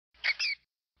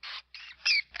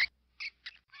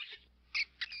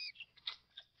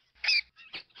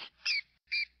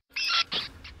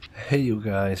Hey you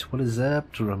guys, what is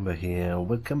up? Turumba here.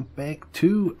 Welcome back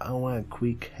to our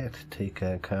Queek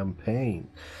Headtaker campaign.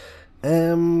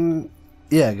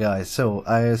 Yeah guys, so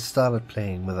I started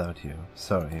playing without you,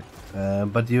 sorry.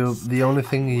 But the only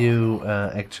thing you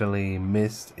actually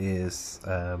missed is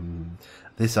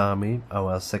this army,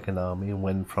 our second army,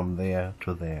 went from there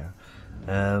to there.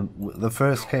 The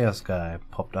first Chaos guy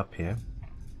popped up here.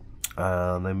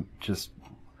 They just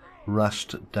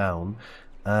rushed down.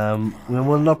 We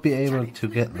will not be able to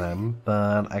get them,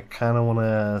 but I kind of want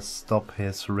to stop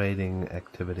his raiding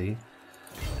activity,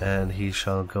 and he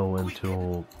shall go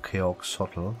into Queek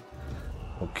Headtaker,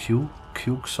 or Queek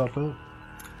Headtaker.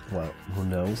 Well, who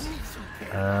knows?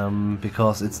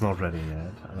 Because it's not ready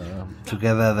yet.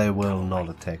 Together they will not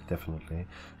attack, definitely.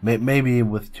 Maybe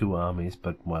with two armies,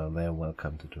 but well, they're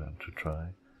welcome to try.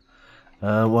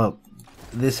 Well,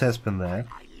 this has been that.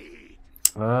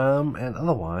 And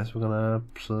otherwise we're gonna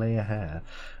play ahead,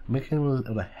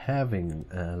 having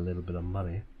a little bit of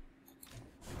money.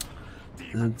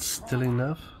 Is it still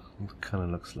enough? It kind of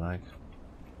looks like.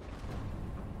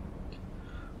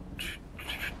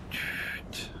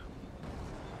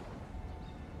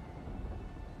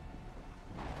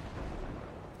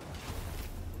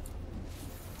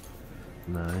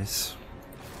 Nice.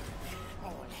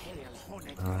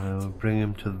 I'll bring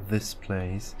him to this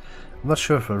place. I'm not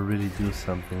sure if I'll really do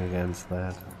something against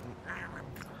that.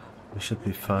 We should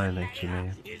be fine,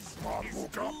 actually.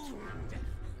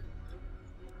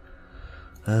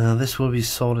 This will be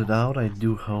sorted out, I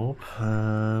do hope.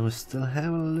 We still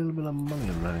have a little bit of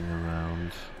money running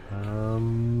around.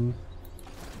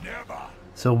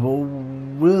 So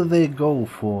will they go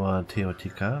for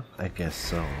Teotika? I guess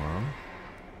so.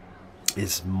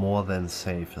 It's more than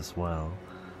safe as well.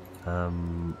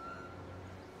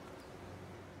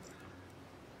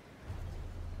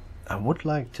 I would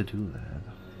like to do that.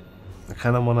 I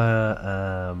kind of want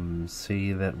to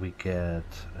see that we get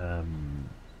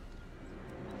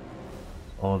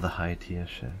all the high tier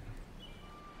shit.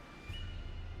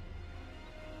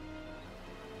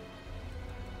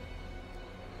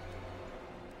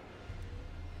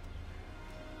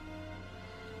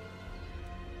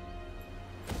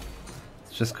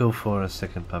 Just go for a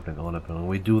second public order building.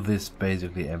 We do this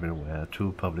basically everywhere.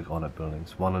 2 public order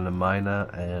buildings, 1 in the minor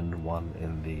and 1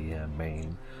 in the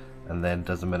main. And then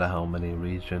doesn't matter how many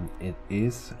region it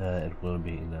is, it will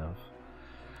be enough.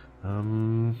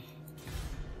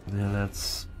 Yeah,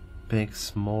 let's bake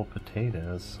small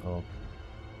potatoes or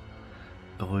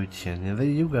Brötchen. Yeah,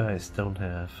 you guys don't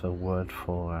have a word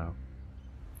for, I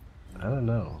don't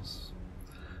know,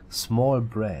 small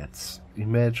breads.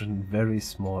 Imagine very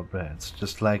small breads,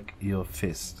 just like your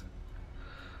fist.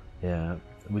 Yeah,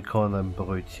 we call them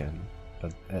Brötchen.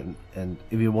 But and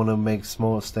if you want to make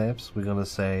small steps, we're gonna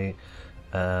say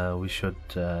we should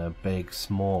bake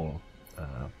small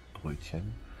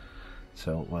Brötchen.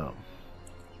 So well,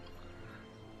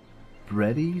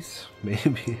 breadies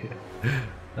maybe.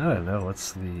 I don't know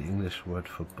what's the English word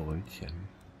for Brötchen.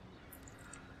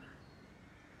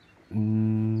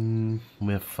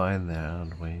 We're fine there,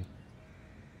 aren't we?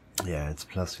 Yeah, it's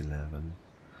plus 11.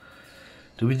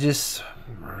 Do we just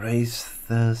raise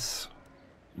this?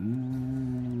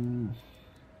 No,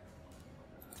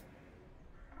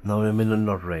 I mean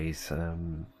not raise.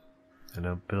 You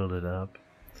know, build it up.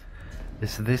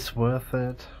 Is this worth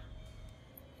it?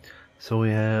 So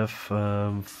we have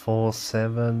 4,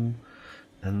 7,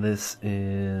 and this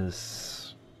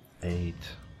is 8.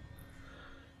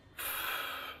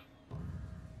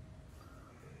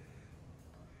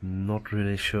 Not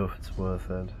really sure if it's worth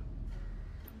it.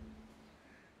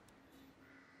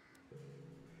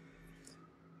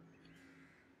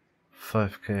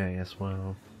 $5K as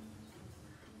well.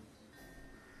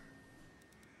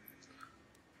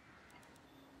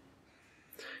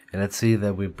 And let's see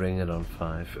that we bring it on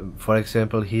 5. For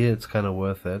example, here it's kind of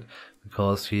worth it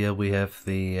because here we have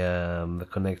the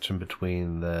connection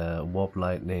between the warp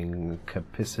lightning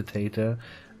capacitator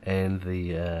and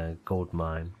the gold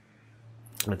mine.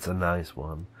 It's a nice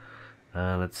one.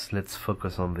 Let's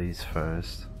focus on these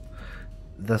first.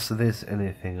 Does this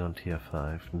anything on tier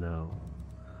 5? No.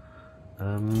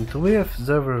 Do we have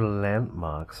several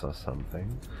landmarks or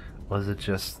something? Or is it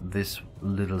just this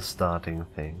little starting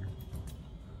thing?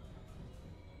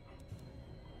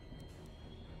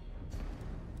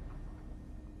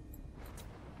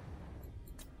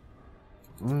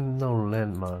 No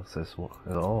landmarks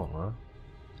at all,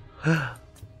 huh?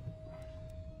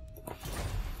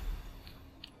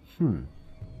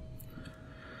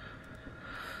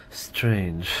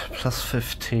 Strange. Plus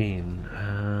 15.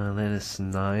 That is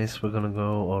nice. We're gonna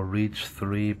go or reach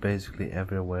 3 basically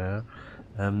everywhere.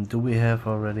 Do we have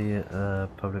already a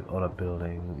public order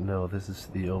building? No, this is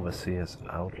the Overseer's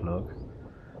Outlook.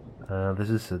 This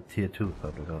is a tier 2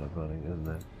 public order building, isn't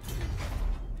it?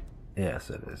 Yes,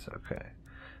 it is. Okay.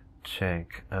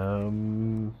 Check.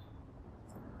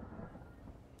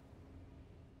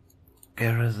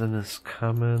 Garrison is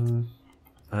coming.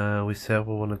 We said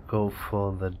we want to go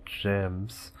for the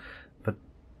gems, but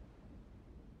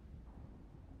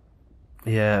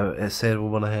yeah, I said we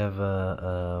want to have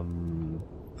a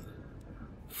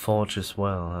forge as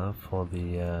well, huh? For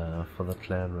the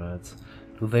clan rats.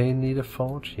 Do they need a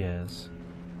forge? Yes.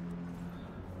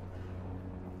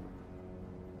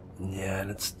 Yeah,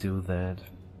 let's do that.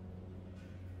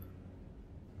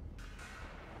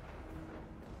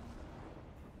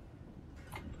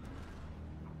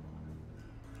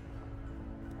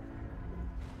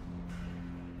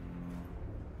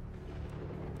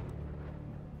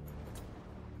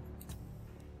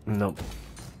 Nope.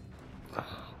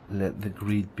 Let the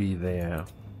greed be there.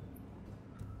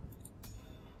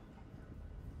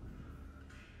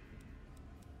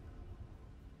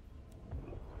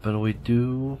 But we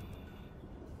do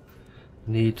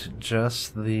need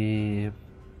just the...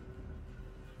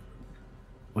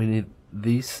 We need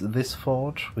this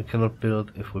forge. We cannot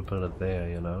build if we build it there,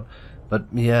 you know. But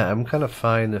yeah, I'm kind of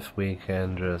fine if we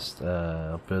can just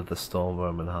build the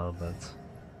Stormworm and halberds.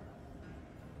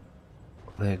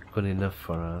 They're good enough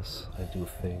for us, I do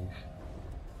think.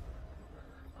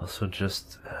 Also,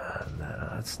 just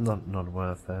nah, it's not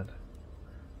worth that.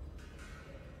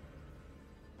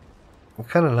 I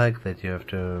kind of like that you have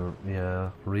to,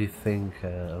 yeah, rethink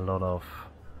a lot of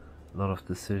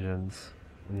decisions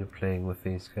when you're playing with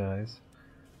these guys.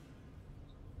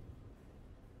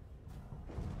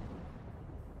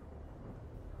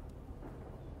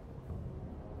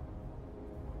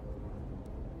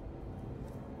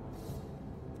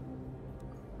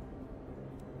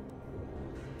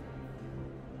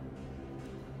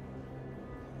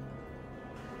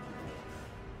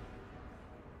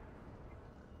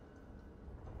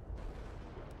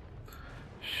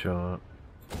 Sure.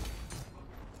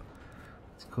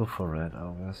 Let's go for red,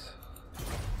 I guess.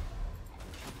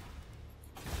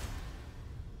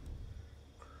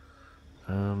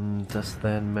 Does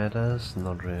that matter?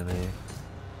 Not really.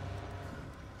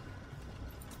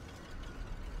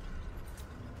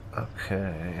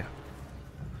 Okay.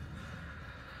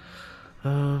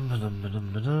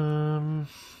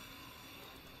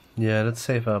 Yeah, let's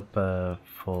save up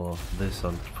for this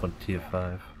for tier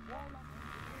 5.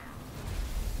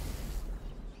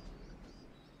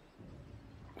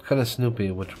 Kind of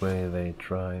snoopy which way they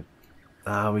try.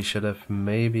 Ah, we should have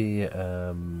maybe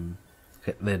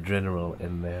get the general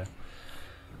in there.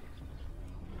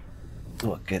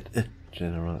 Well, get a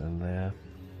general in there.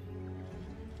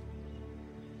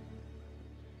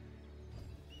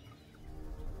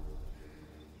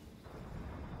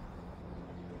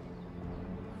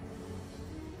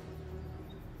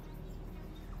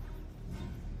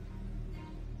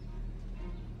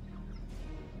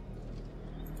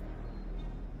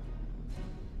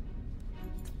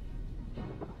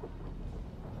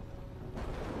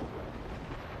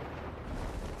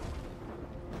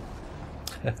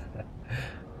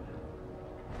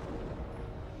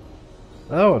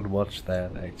 I would watch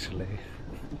that actually.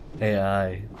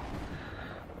 AI.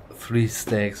 3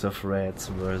 stacks of reds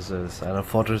versus, I don't know,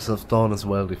 Fortress of Dawn is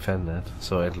well defended,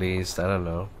 so at least, I don't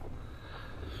know,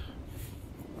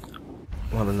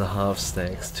 1.5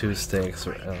 stacks, 2 stacks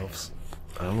or elves.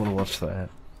 I want to watch that.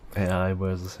 AI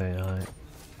versus AI.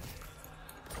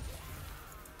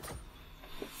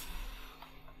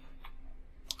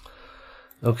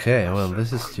 Okay, well,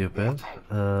 this is stupid.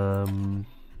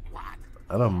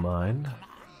 I don't mind.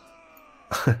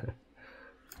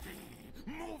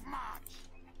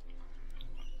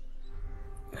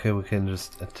 Okay, we can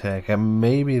just attack. And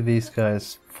maybe these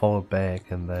guys fall back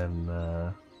and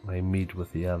then they meet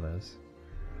with the others.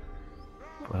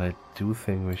 But I do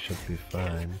think we should be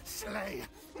fine.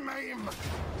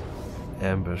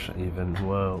 Ambush even.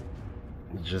 Well,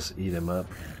 just eat him up.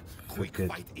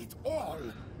 Forget.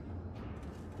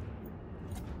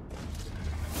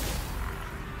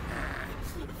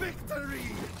 Victory!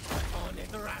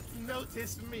 Honest rat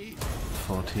noticed me.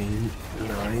 14,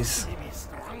 nice.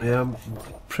 Yeah, I'm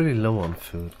pretty low on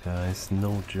food, guys,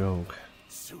 no joke.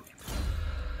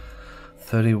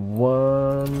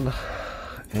 31,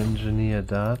 engineer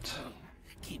that.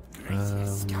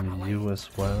 You as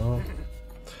well.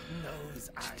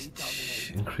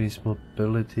 Increase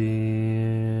mobility,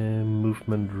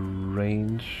 movement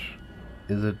range.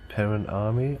 Is it parent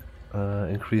army?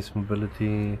 Increase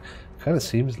mobility. Kind of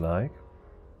seems like.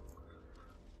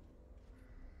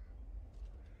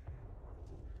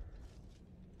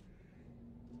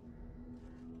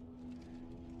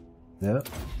 Yeah.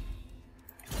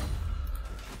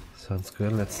 Sounds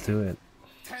good, let's do it.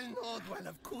 Tell Nordwell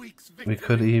of Queek's victory. We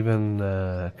could even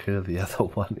kill the other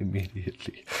one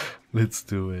immediately. Let's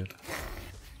do it.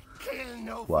 Kill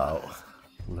no Wow. first.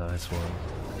 Nice one.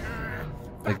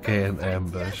 Again,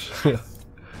 ambush.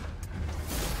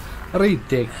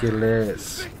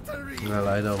 Ridiculous. Victory. Well,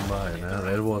 I don't mind. Huh?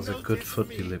 That was a good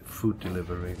food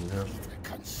delivering. Huh?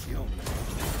 Consume.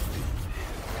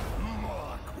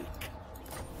 More Queek.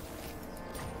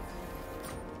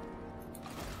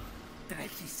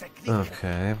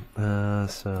 Okay,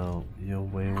 so your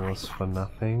way was for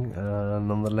nothing.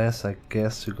 Nonetheless, I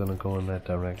guess you're gonna go in that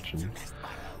direction.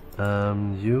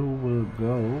 You will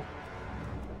go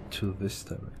to this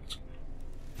direction.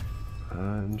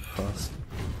 And fast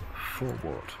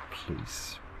forward,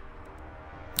 please.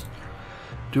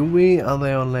 Are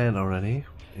they on land already?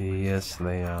 Yes,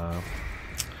 they are.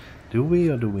 Do we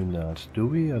or do we not? Do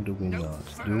we or do we not?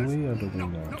 Do we or do we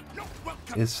not?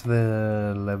 Is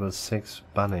the level 6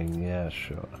 banning? Yeah,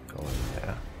 sure. Go in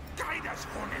there. Guide us,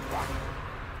 Hornet One.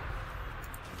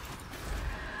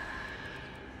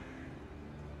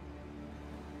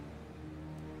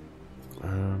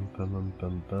 Bum,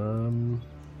 bum, bum.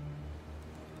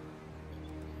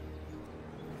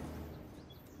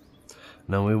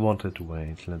 No, we wanted to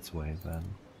wait. Let's wait then.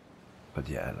 But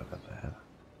yeah, look at that.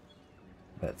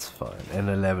 That's fine. And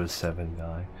a level 7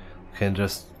 guy can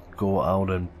just go out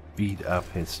and beat up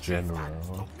his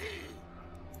general.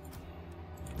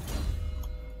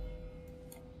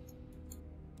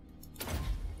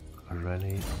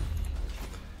 Ready?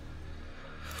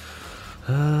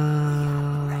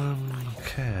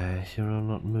 Okay, hero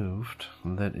not moved.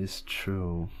 That is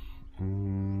true.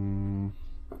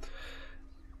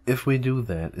 If we do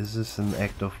that, is this an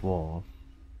act of war?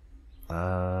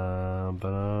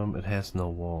 But it has no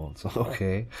walls.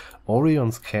 Okay,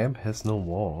 Orion's camp has no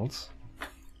walls.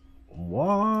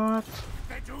 What?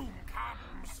 The doom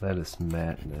comes. That is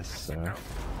madness, sir.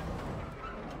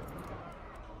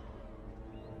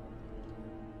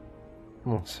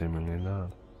 Well, seemingly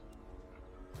not.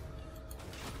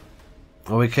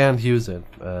 Well, we can't use it,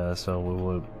 so we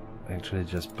will actually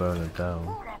just burn it down.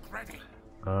 Warlock ready.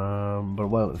 But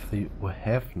well, if we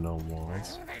have no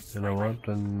walls, you know what,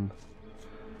 then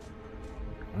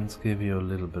let's give you a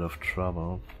little bit of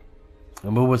trouble.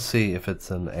 And we will see if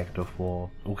it's an act of war.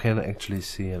 We can actually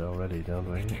see it already, don't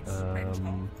we?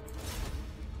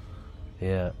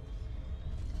 Yeah.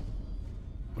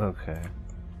 Okay.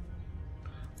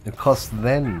 It costs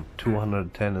then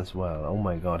 210 as well. Oh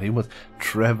my god, he must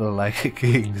travel like a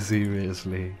king,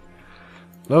 seriously.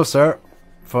 No sir,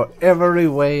 for every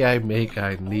way I make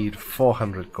I need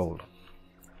 400 gold.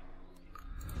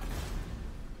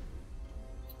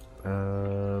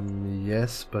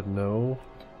 Yes, but no.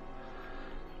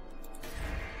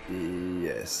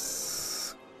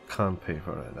 Yes. Can't pay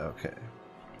for it, okay.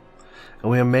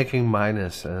 And we are making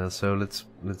minus, so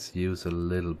let's use a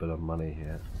little bit of money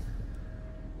here.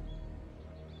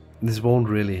 This won't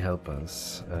really help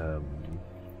us. I'm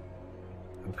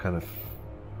kind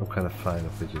of fine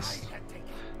if we just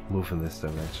move in this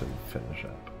direction and finish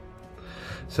up.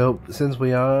 So since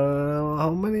we are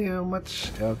how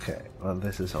much? Okay, well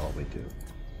this is all we do.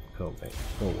 Go away,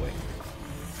 go away.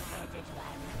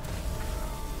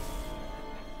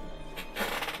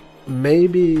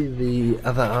 Maybe the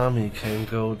other army can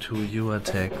go to you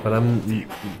attack, but I'm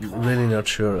really not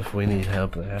sure if we need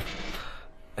help there.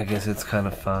 I guess it's kind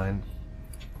of fine.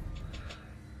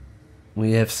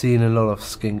 We have seen a lot of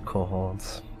skin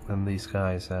cohorts, and these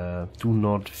guys do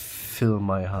not fill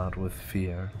my heart with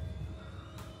fear.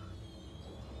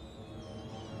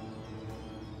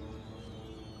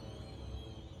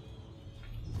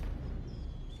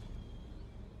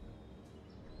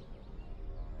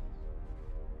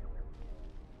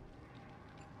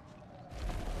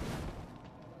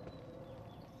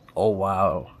 Oh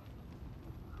wow.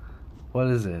 What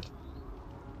is it?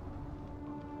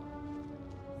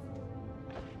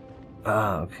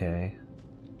 Ah, okay.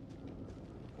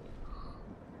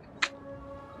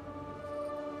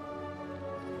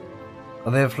 Oh,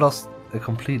 they have lost a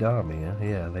complete army, huh?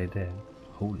 Yeah, they did.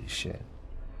 Holy shit.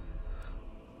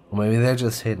 Or maybe they're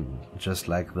just hidden, just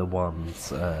like the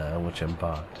ones which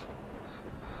embarked.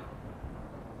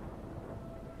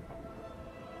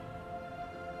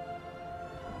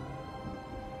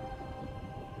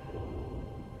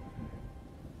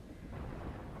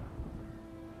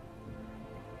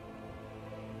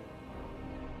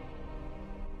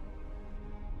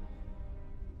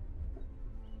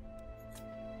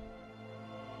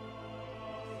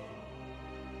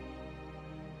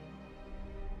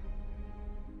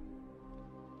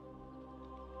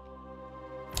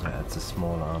 it's a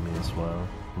small army as well.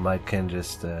 Mike can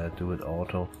just do it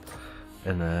auto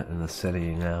in a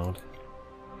setting out.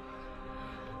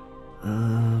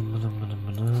 Vermintide.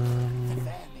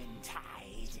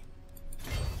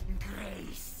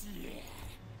 Gracie.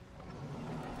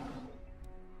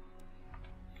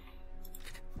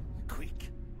 Quick.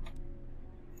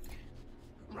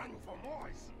 Run for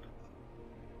Moors.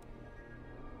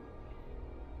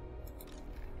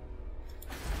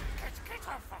 Get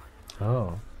off.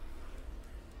 Oh.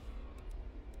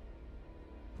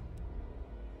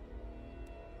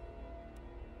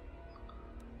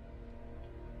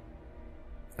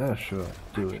 Yeah, sure,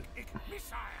 do it.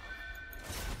 Missile.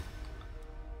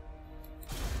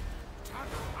 Tunnel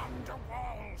under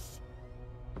walls.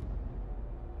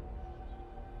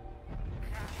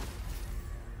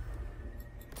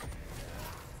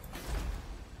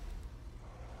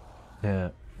 Yeah,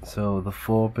 so the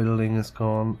fort building is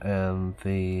gone, and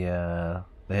they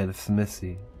had a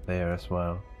smithy there as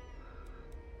well.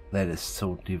 That is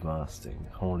so devastating,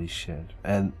 holy shit.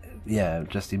 And yeah,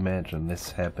 just imagine this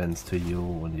happens to you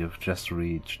when you've just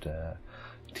reached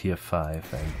tier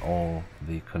 5 and all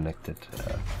the connected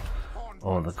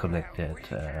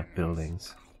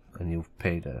buildings, and you've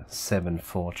paid 7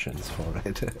 fortunes for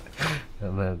it.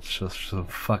 And then just some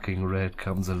fucking red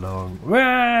comes along,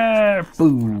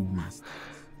 boom,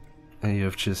 and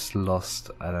you've just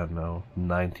lost, I don't know,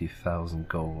 90,000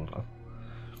 gold.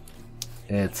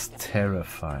 It's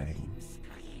terrifying.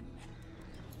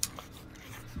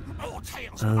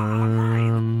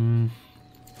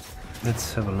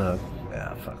 Let's have a look.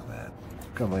 Yeah, fuck that.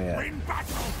 Come here. Win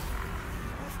battle.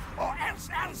 Or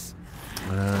else.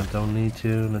 Don't need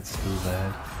to. Let's do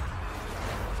that.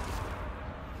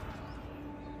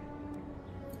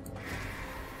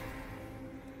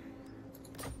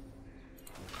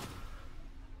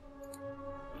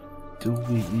 Do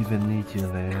we even need you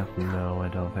there? No, I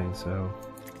don't think so.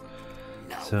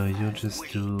 So you just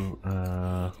do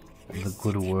the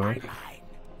good work.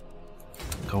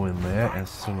 Go in there as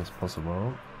soon as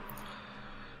possible.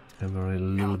 Every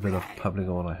little bit of public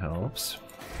order helps.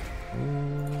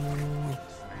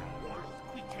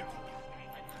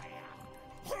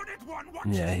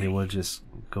 Yeah, he will just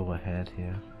go ahead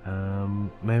here.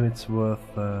 Maybe it's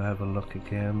worth have a look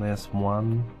again. There's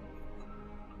one.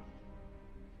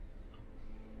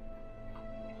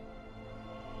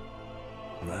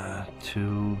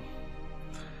 Two.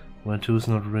 Well, two's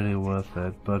not really worth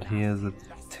it, but here's a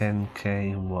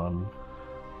 10k one.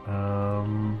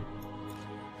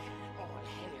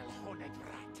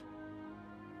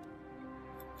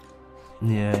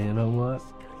 Yeah, you know what?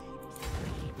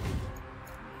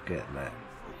 Get that.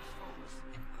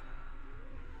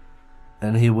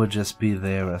 And he would just be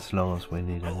there as long as we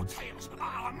need him.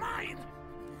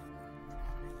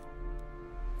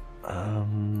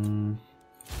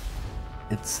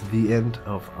 It's the end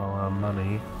of our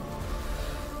money,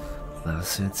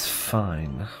 thus it's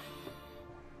fine.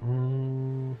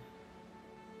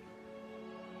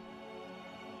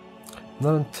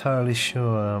 Not entirely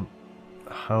sure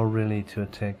how really to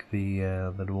attack the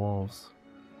dwarves.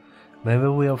 Maybe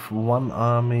we have one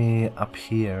army up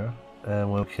here where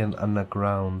we can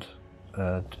underground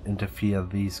interfere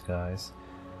these guys.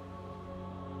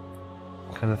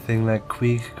 Kind of thing like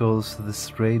Queek goes the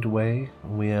straight way.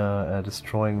 We are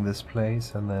destroying this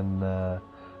place and then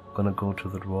gonna go to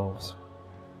the dwarves.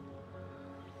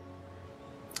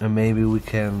 And maybe we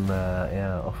can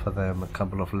offer them a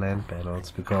couple of land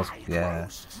battles, because yeah,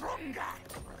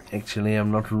 actually I'm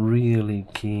not really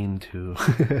keen to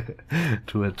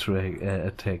to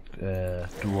attack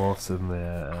dwarves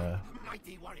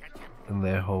in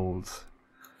their holes.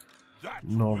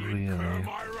 Not really.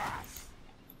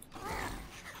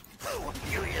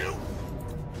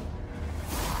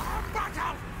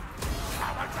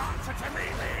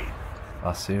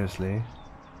 Oh, seriously?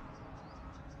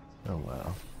 Oh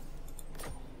wow.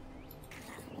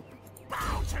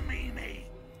 Bow to me.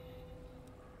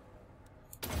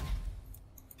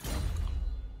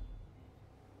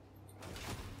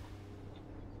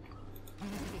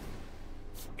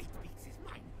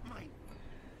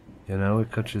 You know, we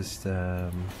could just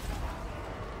have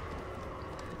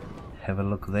a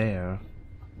look there.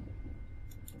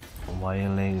 Why are you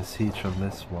laying siege on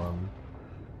this one?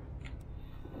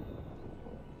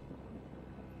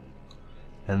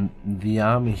 And the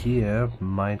army here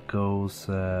might go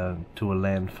to a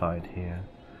land fight here.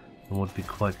 It would be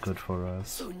quite good for us.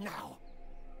 So now.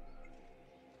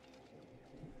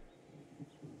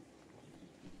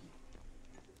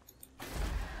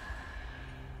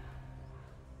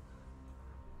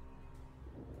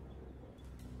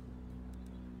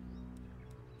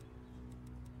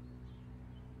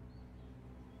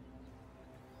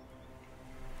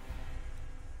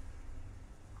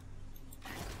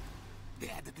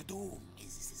 The doom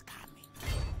is coming.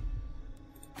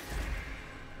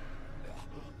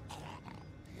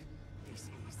 This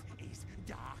is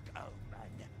dark omen.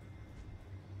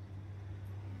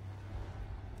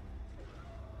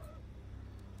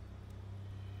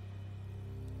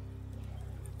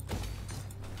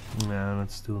 Yeah,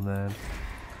 let's do that.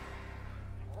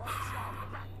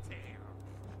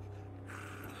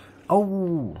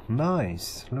 Oh,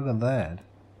 nice! Look at that.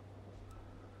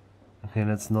 Okay,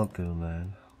 let's not do that.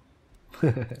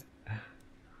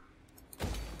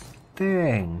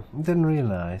 Dang, didn't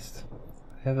realize.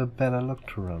 Have a better look,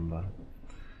 Turumba.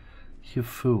 You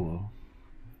fool.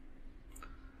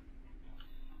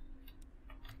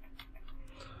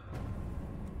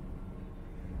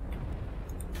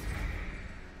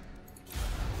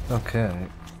 Okay.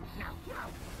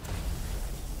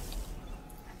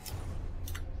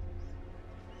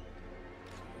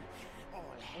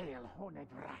 All hail, horned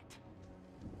rat.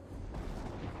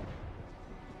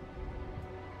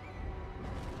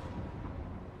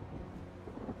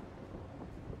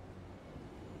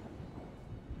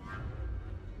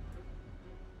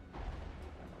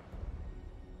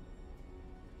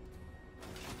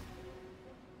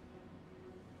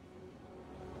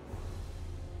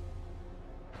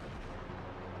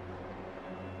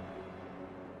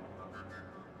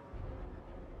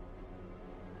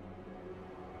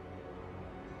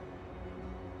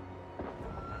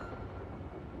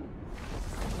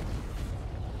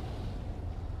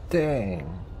 Dang.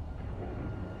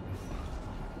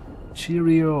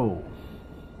 Cheerio.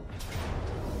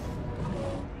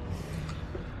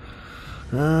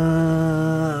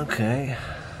 Okay.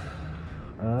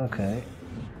 Okay.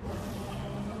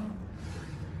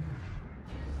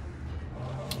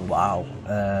 Wow.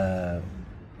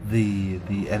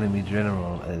 The enemy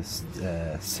general is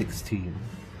 16.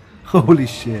 Holy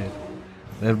shit.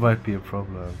 That might be a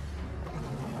problem.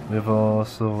 We have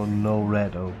also no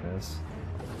red ogres.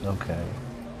 Okay.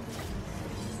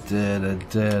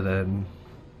 Didn't.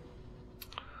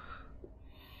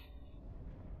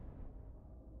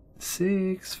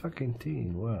 6 fucking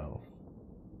teen, wow.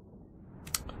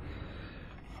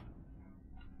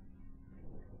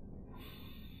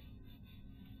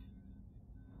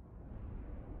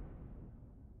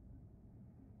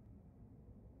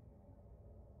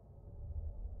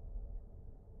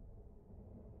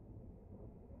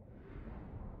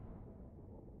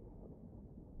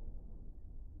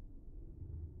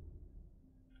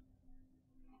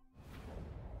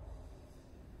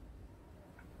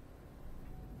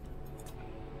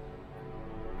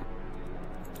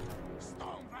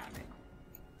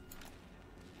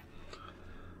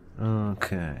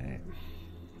 Okay.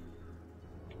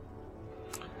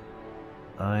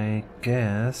 I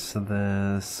guess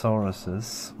the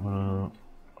Sauruses will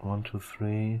 1, 2,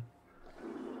 3,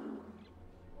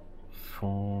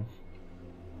 4.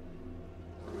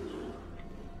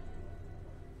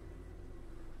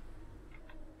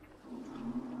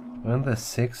 Weren't there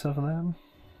 6 of them?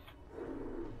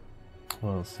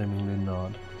 Well, seemingly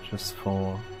not. Just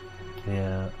 4.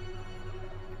 Yeah.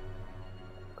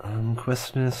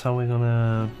 Question is how we're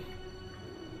gonna...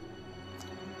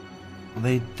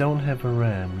 They don't have a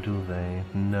ram, do they?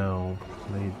 No,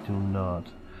 they do not.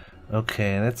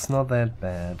 Okay, that's not that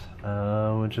bad.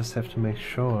 We just have to make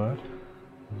sure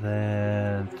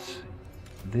that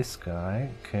this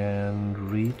guy can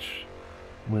reach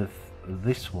with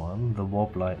this one, the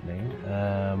warp lightning,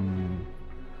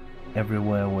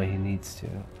 everywhere where he needs to.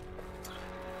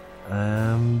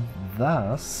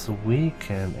 Thus we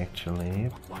can actually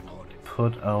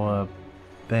put our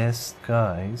best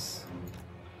guys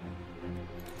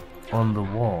on the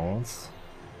walls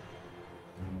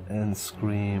and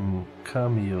scream,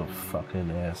 "Come, you fucking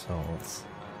assholes,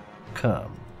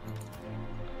 come."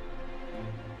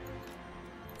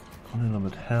 A little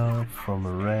bit help from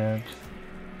a red.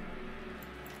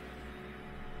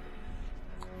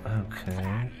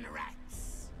 Okay.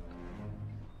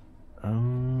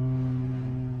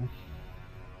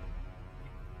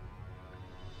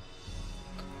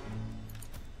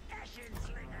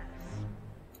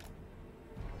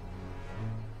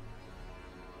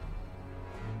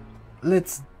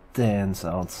 Let's dance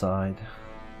outside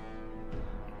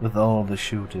with all the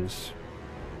shooters.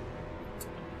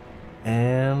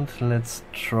 And let's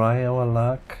try our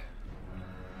luck.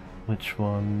 Which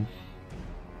one?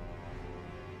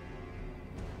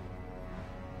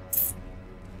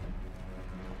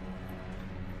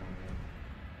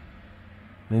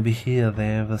 Maybe here they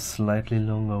have a slightly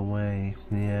longer way.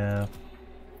 Yeah.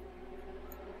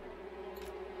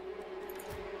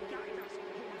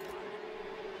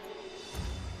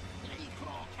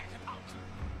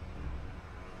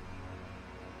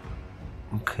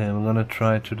 Okay, I'm gonna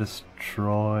try to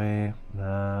destroy...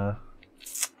 well,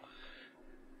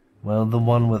 the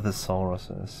one with the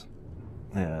Sauruses.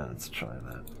 Yeah, let's try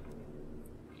that.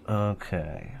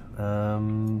 Okay, a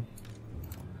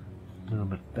little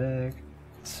bit back.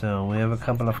 So, we have a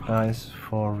couple of guys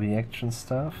for reaction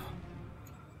stuff.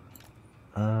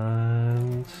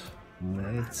 And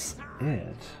that's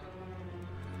it.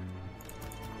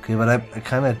 Okay, but I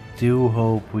kind of do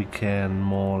hope we can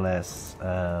more or less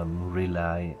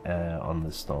rely on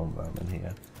the storm vermin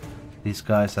here. These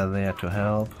guys are there to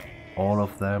help, all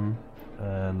of them,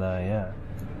 and yeah,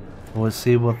 we'll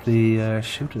see what the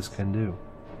shooters can do.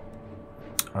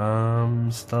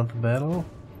 Start the battle?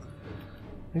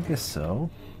 I guess so.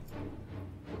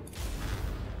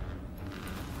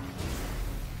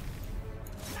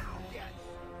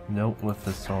 Nope, with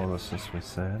the Saurus, as we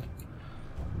said.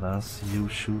 Thus, you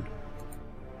shoot.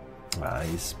 Ah,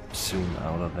 he's soon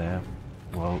out of there.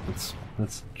 Well,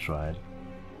 let's try it.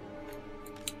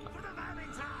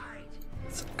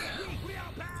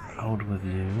 Out with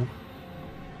you.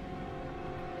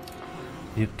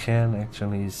 You can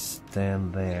actually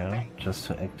stand there just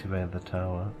to activate the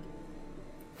tower.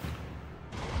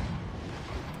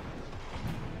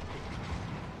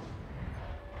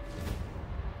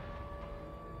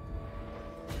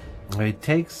 It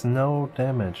takes no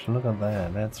damage, look at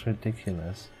that, that's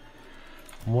ridiculous.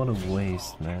 What a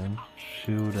waste, man.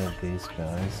 Shoot at these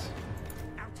guys.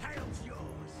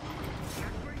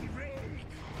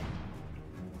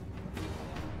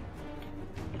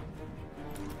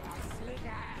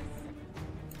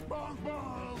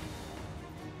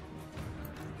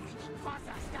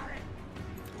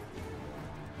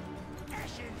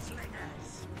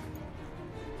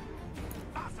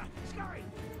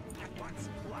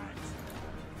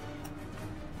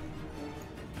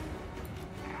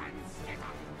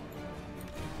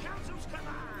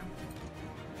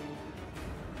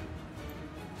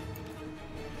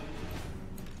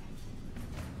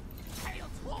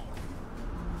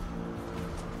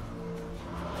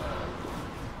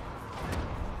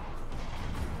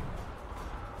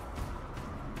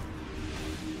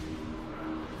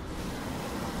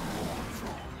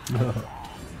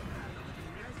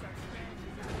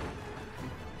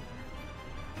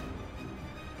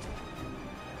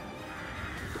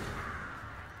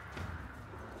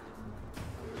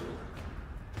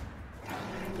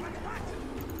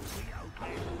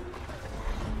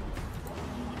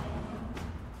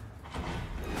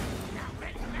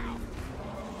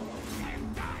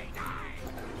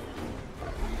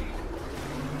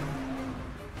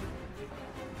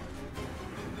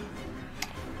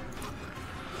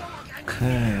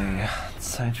 Okay,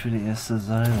 Zeit für die erste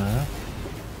Seile.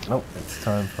 Oh, it's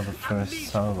time for the first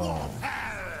salvo.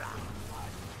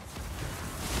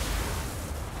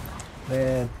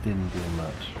 That didn't do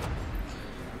much.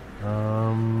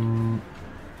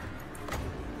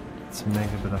 Let's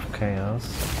make a bit of chaos.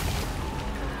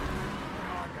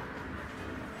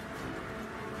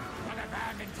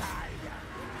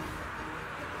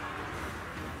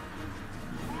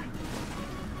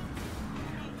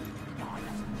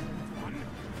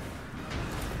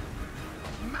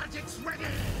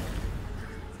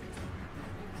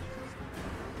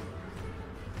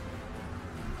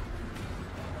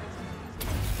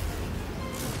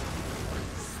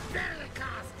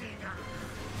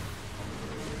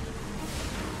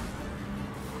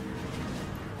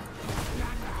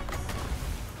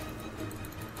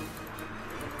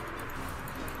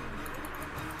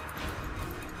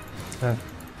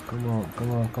 Come on,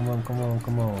 come on, come on, come on,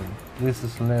 come on. This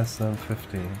is less than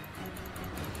 50.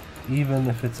 Even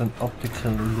if it's an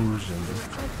optical illusion.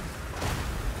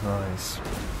 Nice.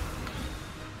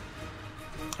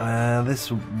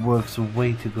 This works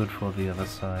way too good for the other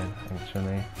side,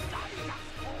 actually.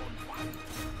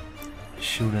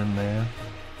 Shoot in there.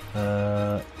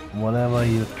 Whatever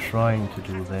you're trying to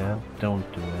do there, don't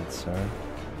do it, sir.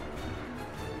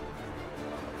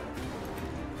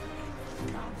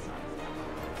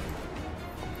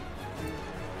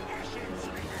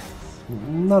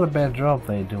 Not a bad job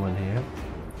they're doing here.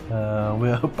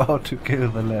 We're about to kill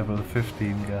the level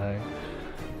 15 guy.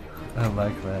 I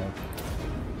like that.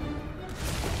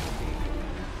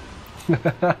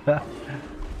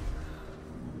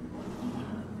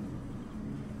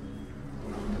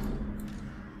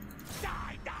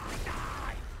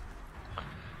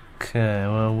 Okay,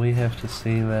 well, we have to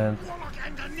see that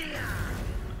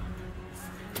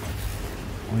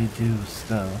we do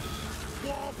stuff.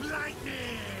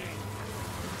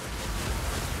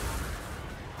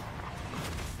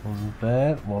 Wasn't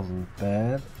bad, wasn't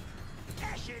bad.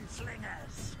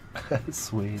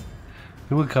 Sweet.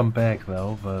 He will come back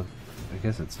though, but I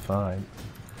guess it's fine.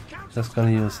 Just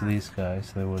gonna use these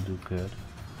guys, they will do good.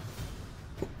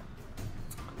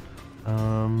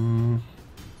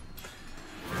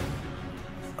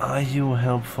 Are you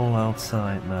helpful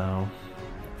outside now?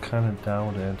 Kinda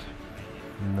doubt it.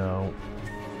 No.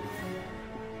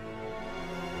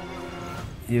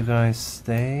 You guys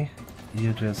stay.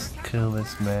 You just kill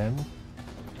this man.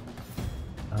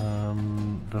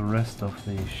 The rest of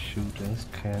the shooters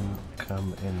can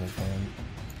come in again.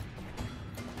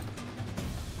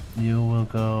 You will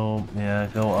go, yeah,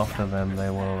 go after them. They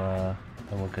will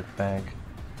get back.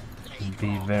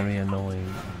 Be very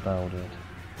annoying about it.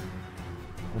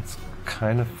 It's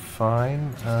kind of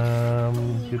fine.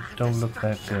 You don't look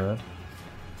that good.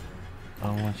 I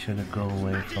want you to go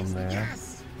away from there.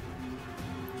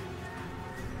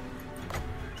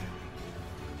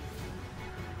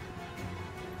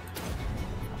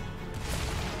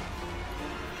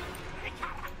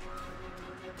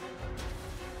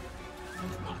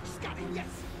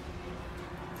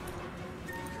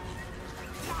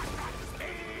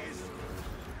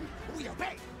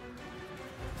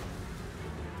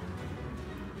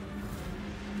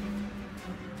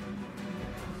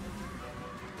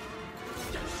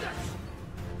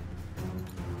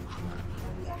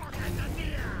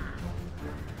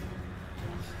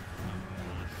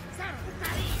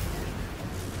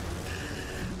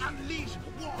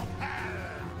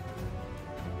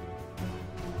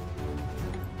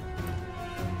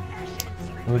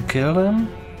 We killed him?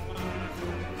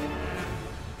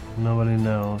 Nobody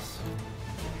knows.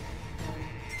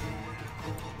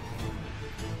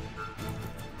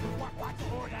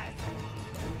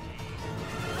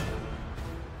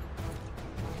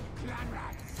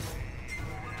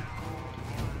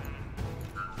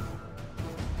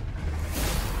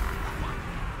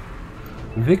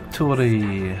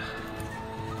 Victory!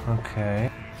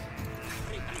 Okay.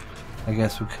 I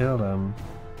guess we killed him.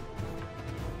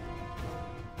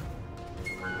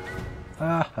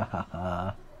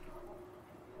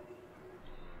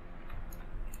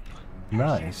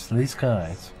 Nice, these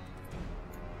guys.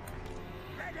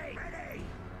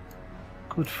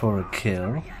 Good for a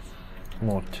kill.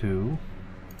 Or two.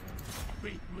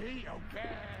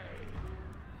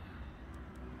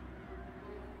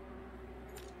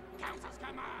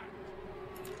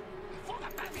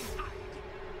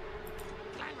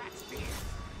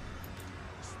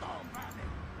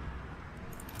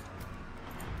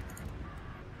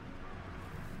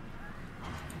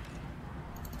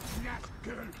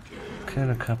 Kill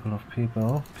a couple of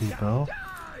people.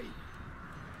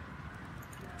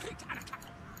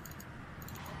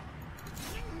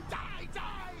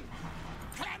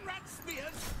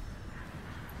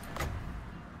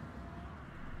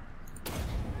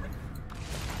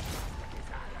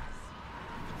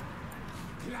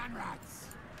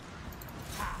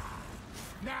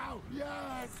 Now,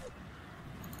 yes!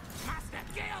 Master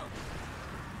kill!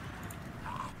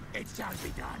 It shall be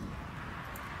done.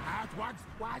 At once.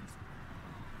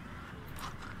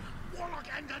 Warlock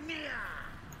engineer!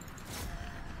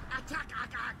 Attack!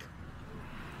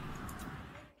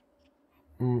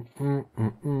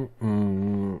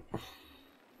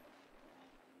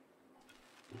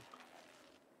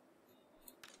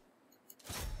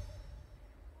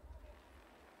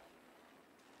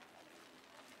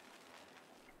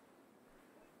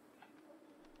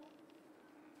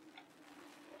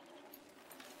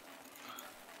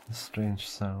 A strange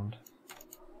sound.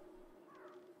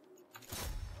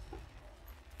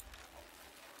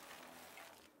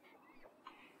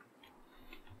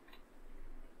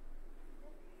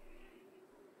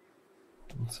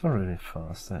 It's not really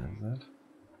fast then, is it?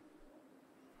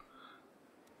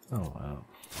 Oh wow.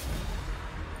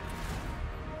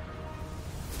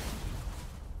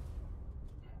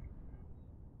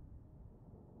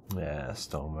 Yeah,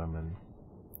 storm women.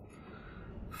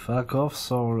 Fuck off,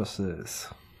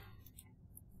 Sauruses.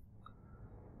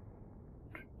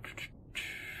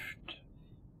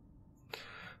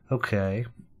 Okay.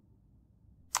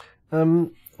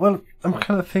 Well, I'm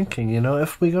kind of thinking, you know,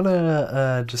 if we're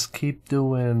gonna just keep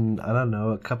doing, I don't know,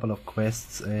 a couple of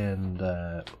quests, and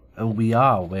we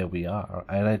are where we are,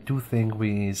 and I do think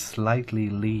we slightly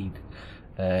lead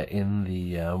in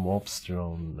the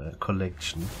Warpstone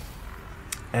collection,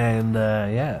 and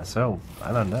yeah, so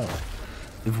I don't know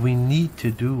if we need to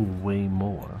do way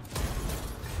more.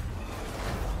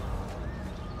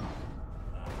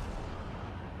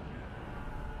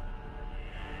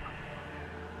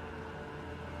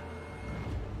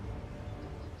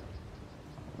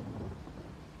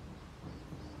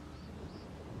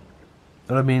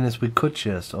 What I mean is we could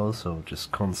just also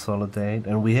just consolidate,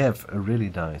 and we have a really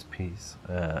nice piece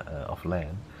of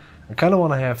land, I kind of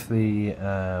want to have the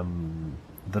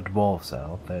dwarves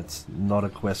out. That's not a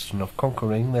question of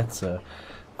conquering, that's a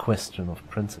question of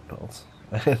principles.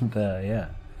 And yeah,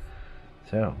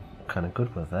 so kind of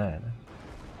good with that.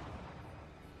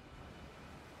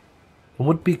 It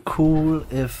would be cool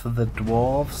if the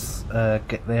dwarves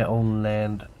get their own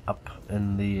land up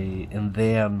in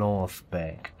their north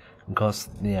back, because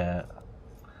yeah,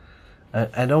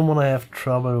 I don't want to have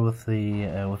trouble with the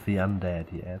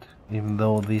undead yet, even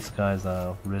though these guys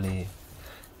are really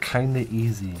kind of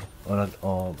easy, or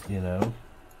you know.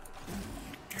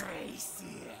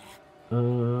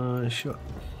 Sure,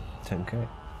 10k,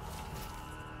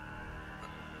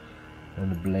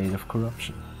 and a blade of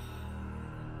corruption.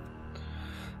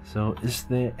 So, is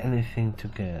there anything to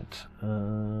get?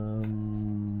 No,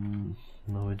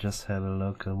 we just had a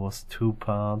look. It was 2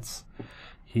 parts.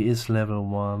 He is level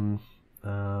 1.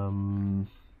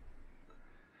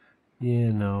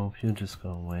 Yeah, no, you just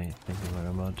go away. Thank you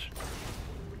very much.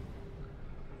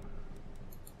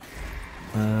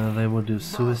 They will do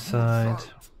suicide.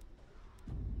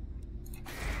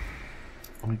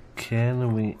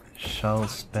 We shall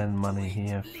spend money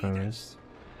here first.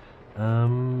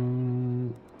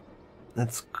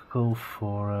 Let's go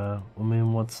for, I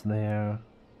mean, what's there?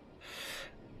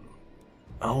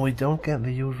 Oh, we don't get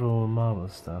the usual marble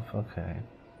stuff, okay.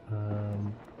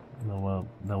 No, well,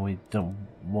 no, we don't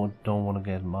want to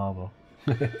get marble.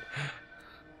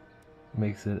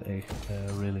 Makes it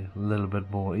really a little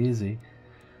bit more easy.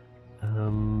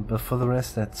 But for the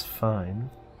rest, that's fine.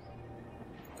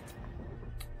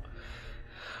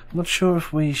 I'm not sure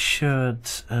if we should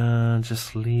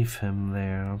just leave him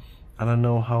there. I don't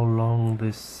know how long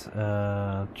this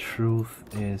truth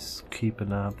is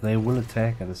keeping up. They will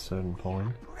attack at a certain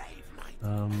point.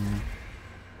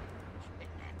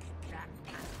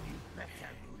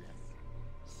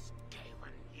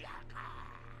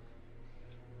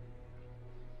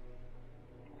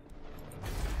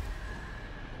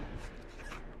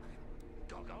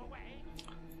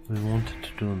 We wanted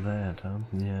to do that, huh?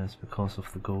 Yes, because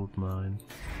of the gold mine.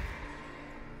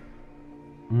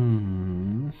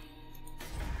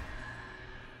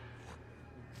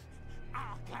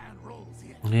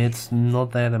 It's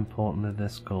not that important that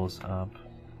this goes up,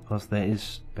 because there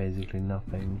is basically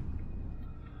nothing.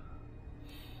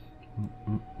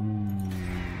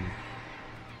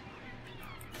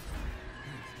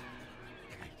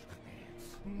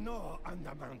 No on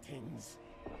the mountains.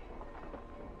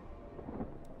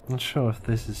 Not sure if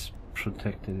this is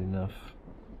protected enough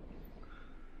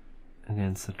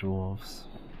against the dwarves.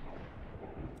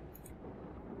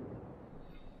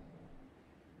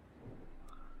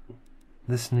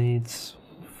 This needs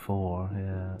 4,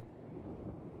 yeah.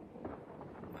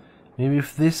 Maybe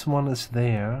if this one is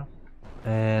there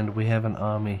and we have an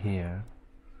army here,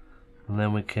 and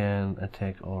then we can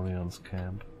attack Orion's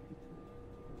camp.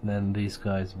 Then these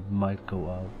guys might go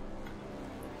out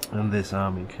and this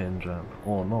army can jump,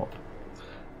 or not.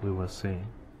 We will see.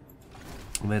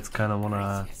 That's kind of what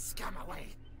I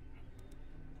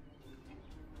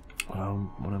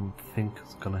think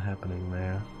is gonna happening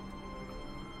there.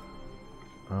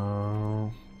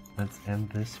 Let's end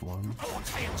this one.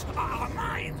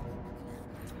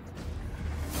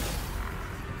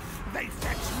 They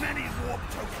fetch many warp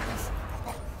tokens.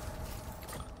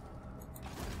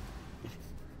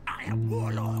 I am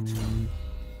warlord.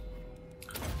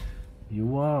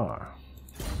 You are.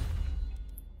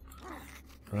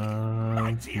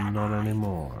 Not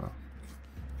anymore.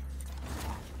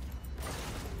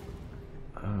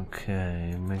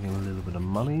 Okay, making a little bit of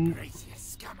money.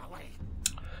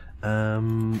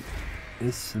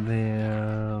 Is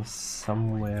there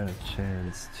somewhere a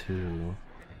chance to?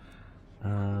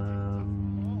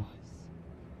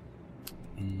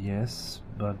 Yes,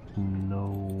 but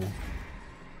no.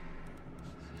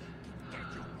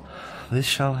 This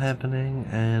shall happening,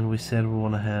 and we said we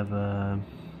want to have a.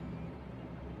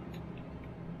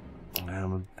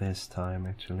 This time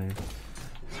actually.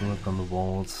 Let's work on the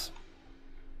walls.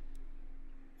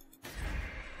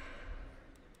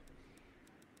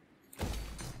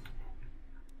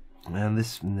 And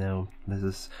this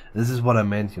is what I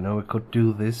meant, you know, we could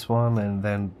do this one and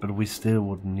then, but we still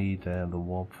would need the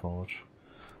warp forge,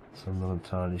 so I'm not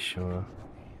entirely sure.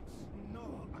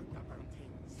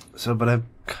 So, but I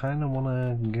kind of want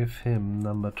to give him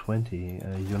number 20,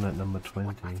 unit number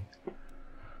 20.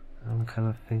 I'm kind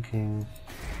of thinking.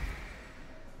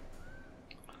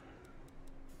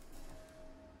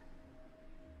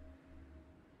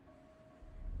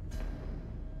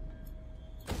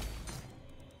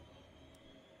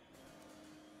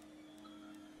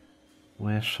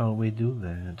 Where shall we do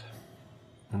that?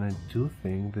 And I do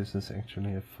think this is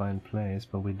actually a fine place,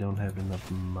 but we don't have enough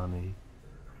money.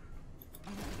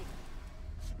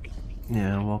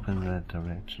 Yeah, I'll walk in that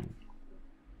direction.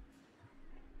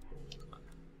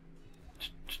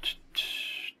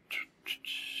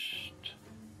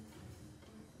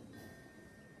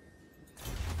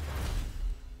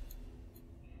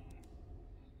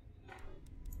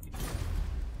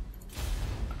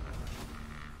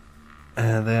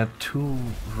 There are two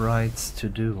rights to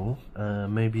do.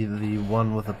 Maybe the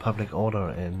one with the public order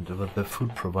and with the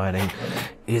food providing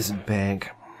isn't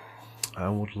bad. I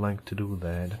would like to do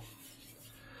that.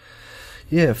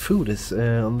 Yeah, food is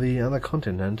on the other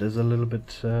continent is a little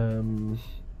bit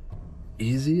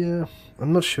easier.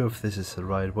 I'm not sure if this is the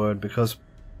right word, because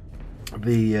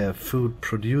the food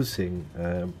producing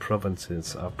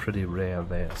provinces are pretty rare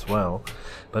there as well.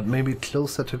 But maybe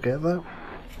closer together?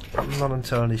 I'm not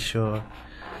entirely sure.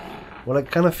 Well, I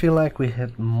kind of feel like we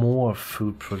had more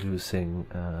food producing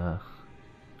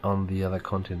on the other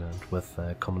continent with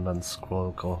Commandant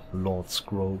Scrog or Lord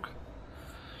Scrog.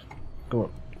 Go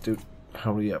on, dude,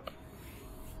 hurry up.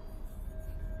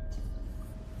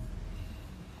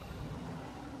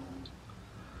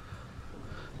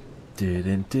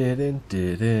 Didn't.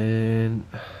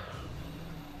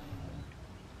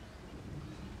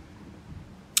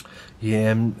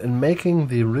 Yeah, and making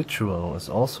the ritual is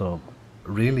also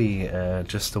really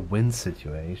just a win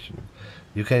situation.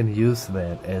 You can use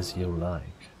that as you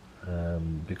like,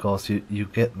 because you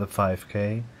get the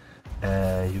 5k,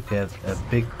 you get a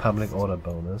big public order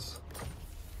bonus,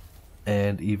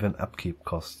 and even upkeep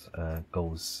cost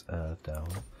goes down.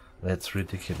 That's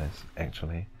ridiculous,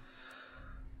 actually.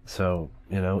 So,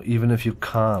 you know, even if you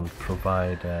can't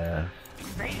provide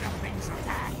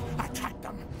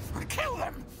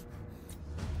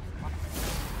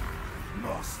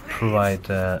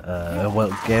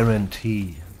well,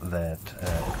 guarantee that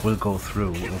it will go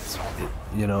through.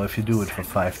 You know, if you do it for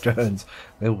 5 turns,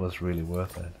 it was really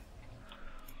worth it.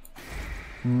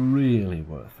 Really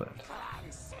worth it.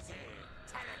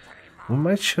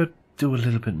 We should do a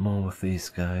little bit more with these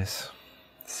guys.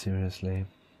 Seriously.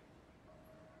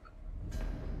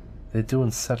 They're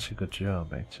doing such a good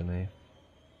job, actually.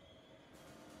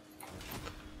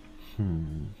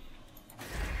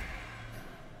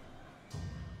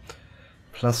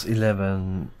 Plus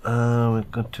 11.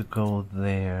 We've got to go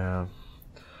there.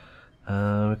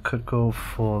 We could go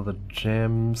for the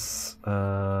gems.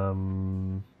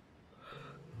 The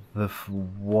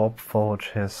warp forge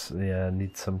has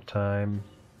needs some time.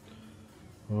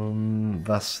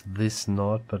 Thus this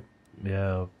not, but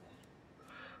yeah.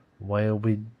 While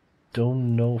we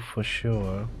don't know for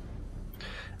sure.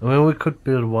 I mean, we could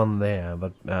build one there,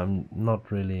 but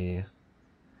not really.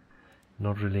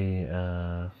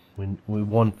 We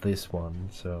want this one,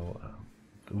 so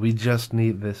we just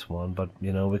need this one. But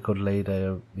you know, we could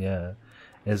later, yeah,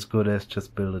 as good as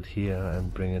just build it here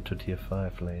and bring it to tier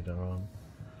 5 later on,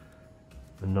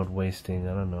 and not wasting,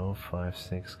 I don't know,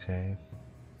 5-6k.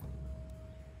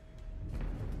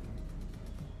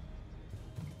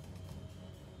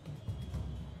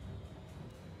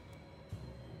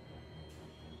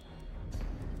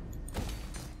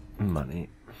 Money.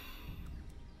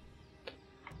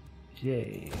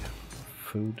 Yay.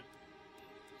 Food.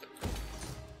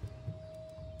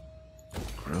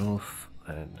 Growth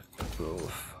and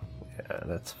growth. Yeah,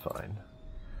 that's fine.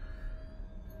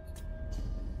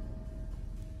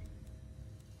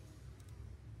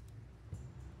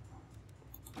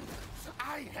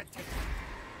 I had to.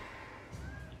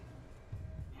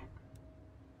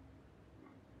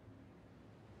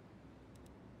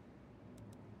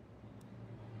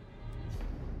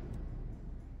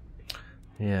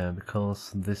 Yeah,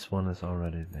 because this one is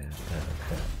already there. Yeah,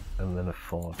 okay. And then a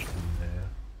forge in there.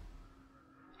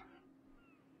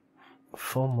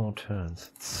 4 more turns.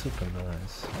 It's super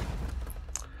nice.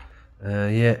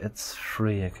 Yeah, it's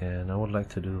free again. I would like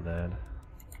to do that.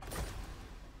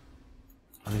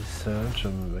 Research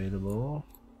available.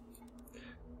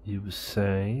 You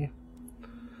say.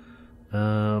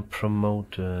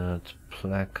 Promoted.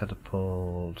 Plague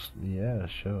catapult. Yeah,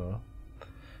 sure.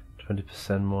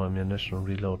 20% more ammunition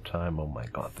reload time. Oh my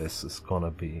god, this is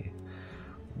gonna be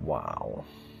wow.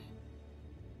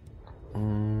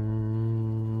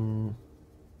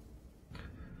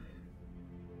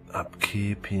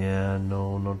 Upkeep, yeah,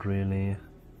 no, not really.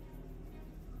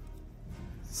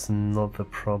 It's not the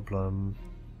problem.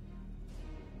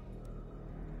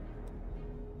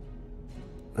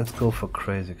 Let's go for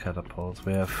crazy catapults.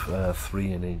 We have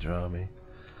 3 in each army.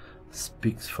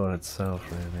 Speaks for itself,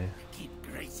 really. Keep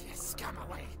Gracious scum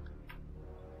away.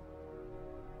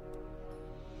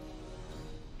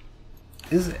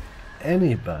 Is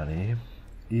anybody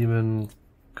even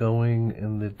going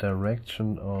in the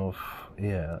direction of,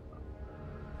 yeah,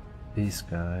 these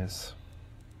guys.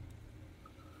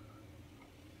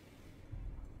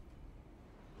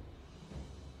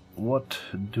 What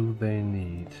do they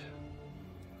need?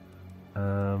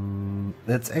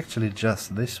 It's actually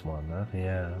just this one, huh?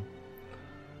 Yeah.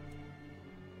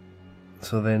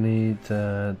 So they need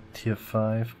tier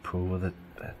 5 pro. That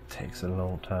takes a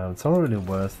long time. It's not really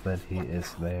worth that he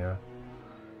is there.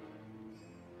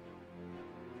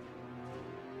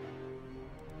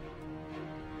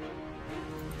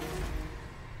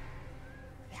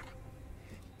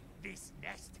 This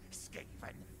nest,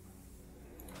 Skaven.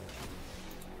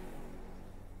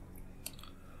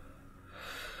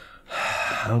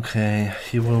 Okay,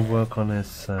 he will work on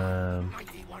his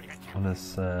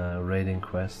raiding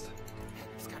quest.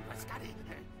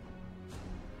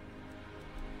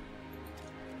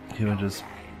 He will just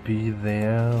be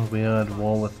there. We are at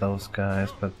war with those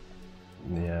guys, but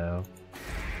yeah,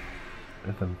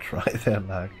 let them try their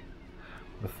luck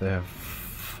with their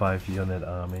 5-unit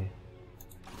army.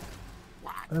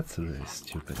 That's a really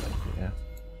stupid idea.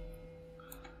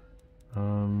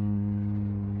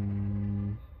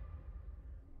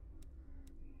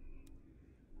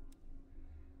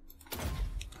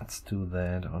 Let's do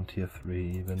that on tier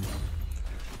 3 even.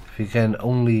 If you can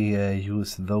only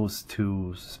use those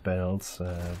 2 spells,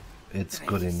 it's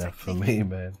good enough for me,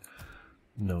 man.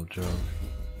 No joke.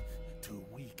 Too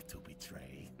weak to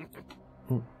betray.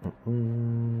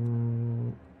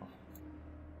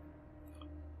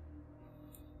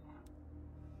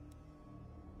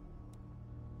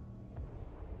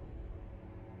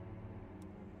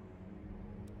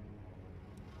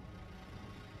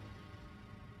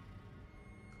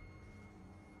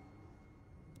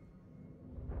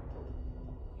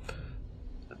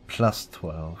 Plus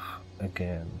 12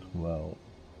 again. Well,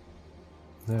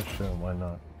 yeah, sure, why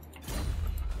not?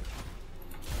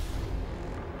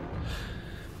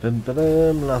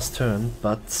 Last turn,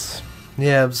 but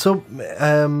yeah. So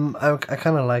I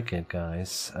kind of like it,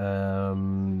 guys.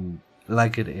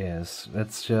 Like it is.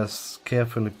 Let's just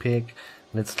carefully pick.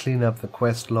 Let's clean up the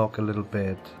quest log a little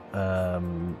bit.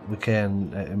 We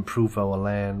can improve our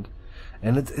land.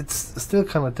 And it's still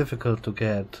kind of difficult to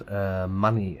get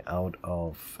money out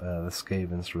of the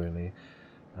Skavens, really.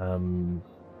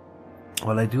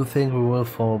 Well, I do think we will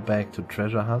fall back to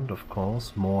treasure hunt, of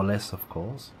course, more or less, of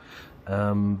course.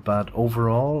 But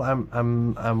overall, I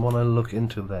want to look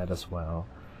into that as well.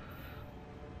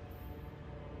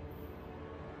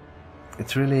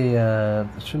 It's really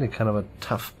kind of a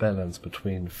tough balance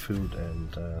between food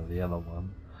and the other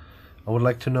one. I would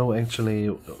like to know actually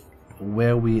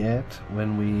where we at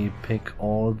when we pick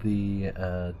all the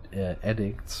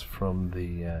edicts from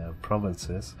the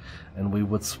provinces, and we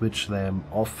would switch them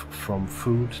off from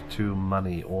food to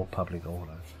money or public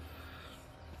order.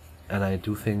 And I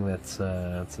do think that's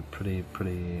a pretty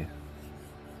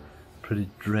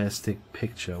drastic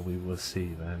picture we will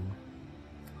see then.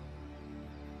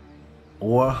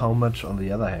 Or how much, on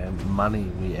the other hand,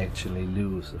 money we actually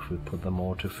lose if we put them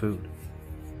all to food.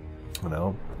 You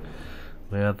know.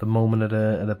 We're at the moment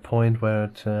at a point where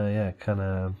it, yeah, kind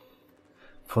of,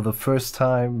 for the first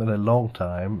time in a long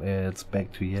time, it's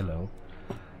back to yellow,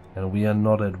 and we are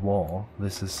not at war.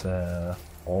 This is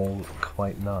all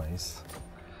quite nice.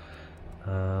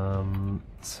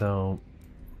 So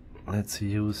let's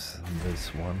use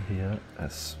this one here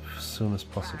as soon as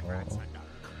possible.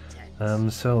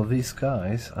 So these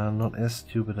guys are not as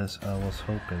stupid as I was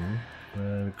hoping,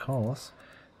 because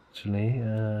actually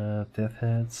Death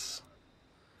Heads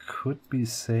could be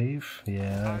safe,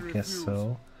 yeah, I guess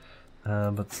so.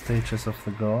 But Stages of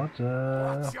the God,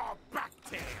 I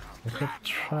could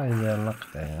try their luck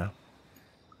there.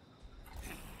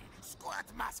 Squad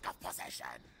mask of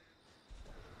possession.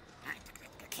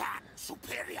 Clan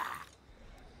superior.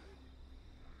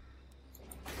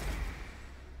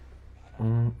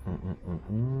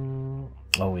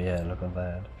 Oh yeah, look at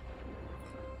that.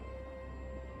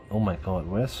 Oh my god,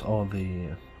 where's all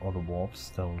the warp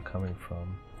stone coming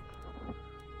from?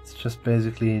 It's just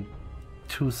basically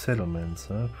 2 settlements,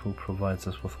 who provides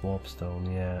us with warp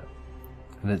stone, yeah.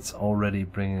 And it's already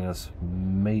bringing us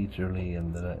majorly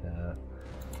in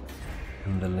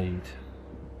the lead.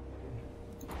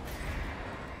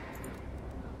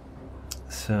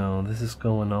 So this is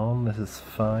going on, this is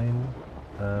fine.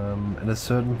 At a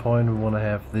certain point we want to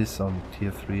have this on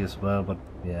tier 3 as well, but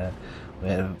yeah,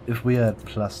 if we are at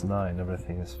 +9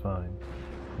 everything is fine.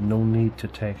 No need to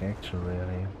take action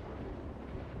really.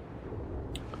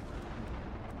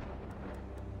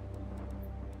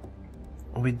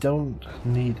 We don't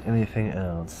need anything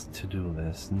else to do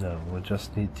this. No, we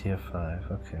just need tier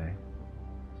 5. Okay.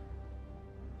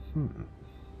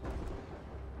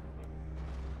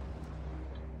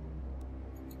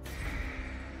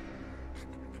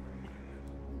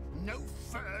 No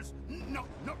furs. Not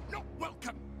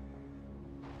welcome.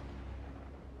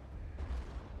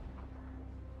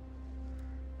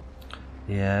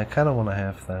 Yeah, I kind of want to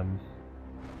have them.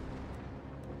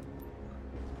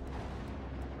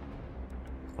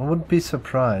 I wouldn't be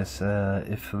surprised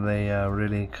if they are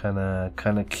really kind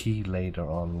of key later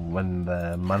on when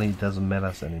the money doesn't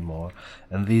matter anymore,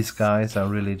 and these guys are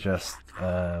really just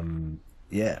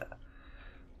yeah,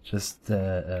 just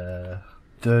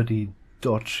dirty,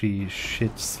 dodgy,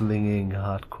 shit-slinging,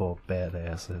 hardcore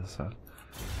badasses.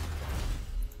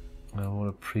 I would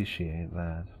appreciate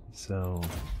that. So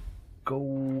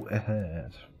go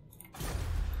ahead,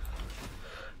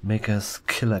 make us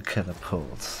killer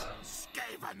catapults.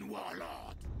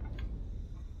 Warlord.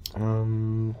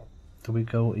 Do we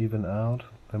go even out?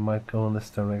 They might go in this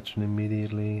direction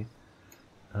immediately.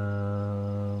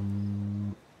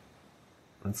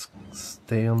 Let's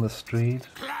stay on the street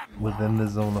within the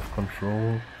zone of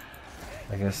control.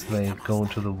 I guess they go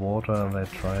into the water and they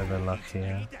try their luck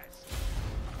here.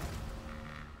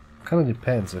 Kinda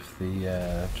depends if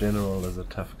the general is a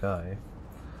tough guy.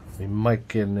 We might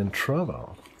get in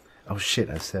trouble. Oh shit,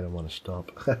 I said I want to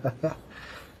stop.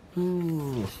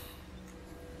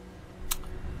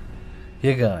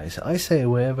 Yeah guys, I say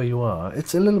wherever you are,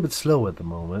 it's a little bit slow at the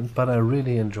moment, but I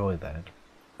really enjoy that.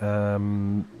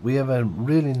 We have a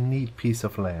really neat piece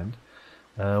of land.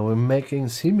 We're making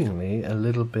seemingly a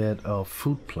little bit of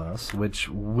food plus, which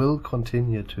will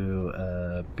continue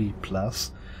to be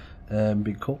plus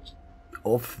because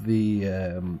of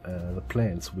the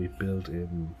plants we built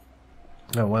in,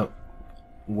 oh well,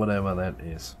 whatever that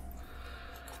is.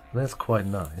 That's quite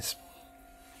nice.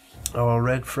 Our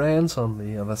red friends on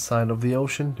the other side of the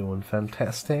ocean doing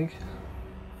fantastic.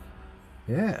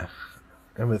 Yeah,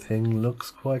 everything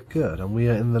looks quite good, and we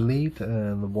are in the lead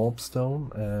in the warp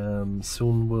stone.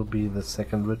 Soon will be the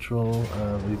second ritual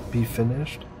be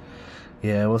finished.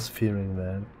 Yeah, I was fearing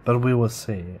that, but we will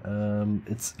see.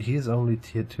 He's only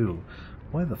tier 2.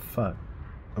 Why the fuck?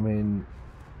 I mean,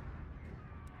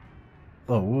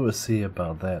 oh, we will see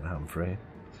about that, Humphrey.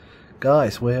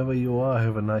 Guys, wherever you are,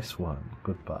 have a nice one.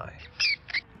 Goodbye.